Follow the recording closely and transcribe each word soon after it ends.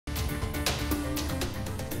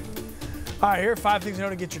All right, here are 5 things to know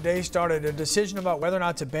to get your day started. A decision about whether or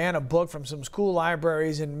not to ban a book from some school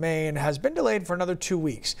libraries in Maine has been delayed for another 2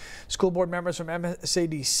 weeks. School board members from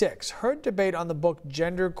MSAD 6 heard debate on the book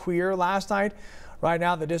Gender Queer last night. Right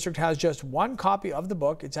now, the district has just one copy of the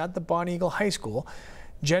book. It's at the Bonny Eagle High School.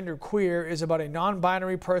 Gender Queer is about a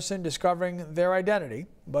non-binary person discovering their identity,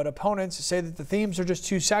 but opponents say that the themes are just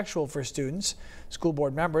too sexual for students. School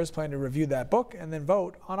board members plan to review that book and then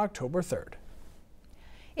vote on October 3rd.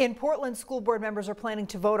 In Portland, school board members are planning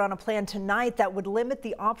to vote on a plan tonight that would limit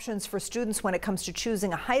the options for students when it comes to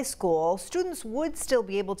choosing a high school. Students would still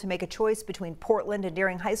be able to make a choice between Portland and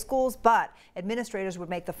Deering high schools, but administrators would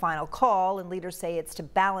make the final call, and leaders say it's to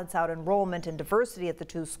balance out enrollment and diversity at the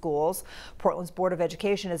two schools. Portland's Board of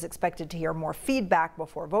Education is expected to hear more feedback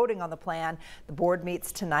before voting on the plan. The board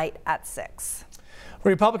meets tonight at 6.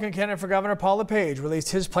 Republican candidate for governor Paul LePage released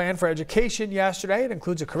his plan for education yesterday. It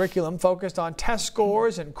includes a curriculum focused on test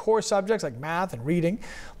scores and core subjects like math and reading.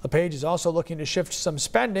 LePage is also looking to shift some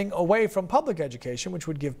spending away from public education, which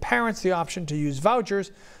would give parents the option to use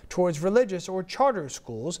vouchers towards religious or charter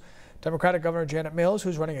schools. Democratic Governor Janet Mills,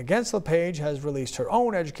 who's running against LePage, has released her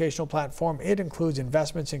own educational platform. It includes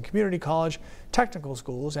investments in community college, technical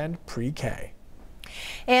schools, and pre-K.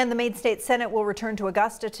 And the Maine State Senate will return to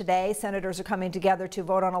Augusta today. Senators are coming together to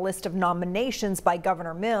vote on a list of nominations by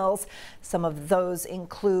Governor Mills. Some of those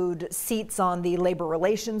include seats on the Labor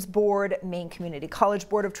Relations Board, Maine Community College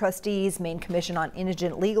Board of Trustees, Maine Commission on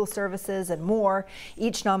Indigent Legal Services, and more.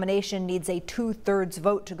 Each nomination needs a 2/3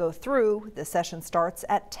 vote to go through. The session starts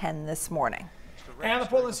at 10 this morning. And the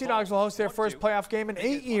Portland Sea Dogs will host their first playoff game in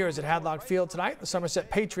 8 years at Hadlock Field tonight. The Somerset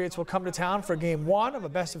Patriots will come to town for Game 1 of a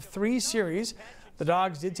best-of-3 series. The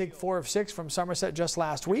Dogs did take 4 of 6 from Somerset just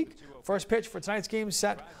last week. First pitch for tonight's game is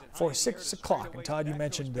set for 6 o'clock. And Todd, you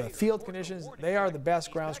mentioned the field conditions. They are the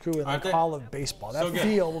best grounds crew in all of baseball. That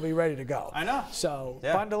field will be ready to go. I know. So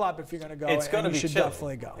bundle up if you're going to go. It's going to be you should chilly.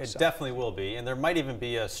 definitely go. It definitely will be. And there might even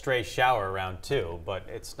be a stray shower around too, but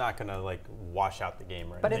it's not going to like wash out the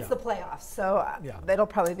game right now. But it's the playoffs, so it'll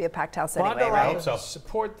probably be a packed house anyway. Bundle right? up and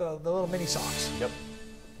support the little mini socks. Yep.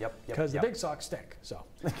 Because the big socks stink. So.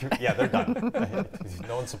 Yeah, they're done.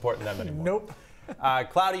 No one's supporting them anymore. Nope.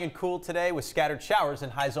 Cloudy and cool today with scattered showers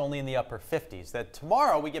and highs only in the upper 50s. That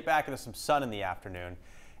tomorrow we get back into some sun in the afternoon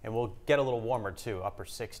and we'll get a little warmer too, upper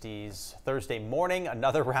 60s. Thursday morning,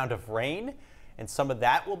 another round of rain, and some of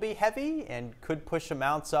that will be heavy and could push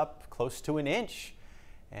amounts up close to an inch.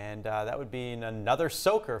 And that would be another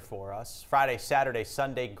soaker for us. Friday, Saturday,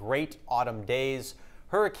 Sunday, great autumn days.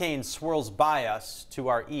 Hurricane swirls by us to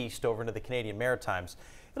our east over into the Canadian Maritimes.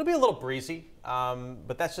 It'll be a little breezy,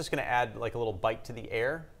 but that's just going to add like a little bite to the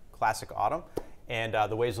air. Classic autumn. And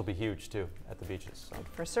the waves will be huge too at the beaches. So. Good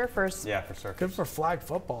for surfers. Yeah, for surfers. Good for flag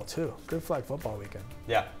football too. Good flag football weekend.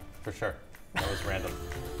 Yeah, for sure. That was random.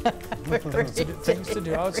 Things to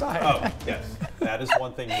do outside. Oh, yes. That is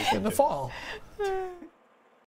one thing you can in the fall.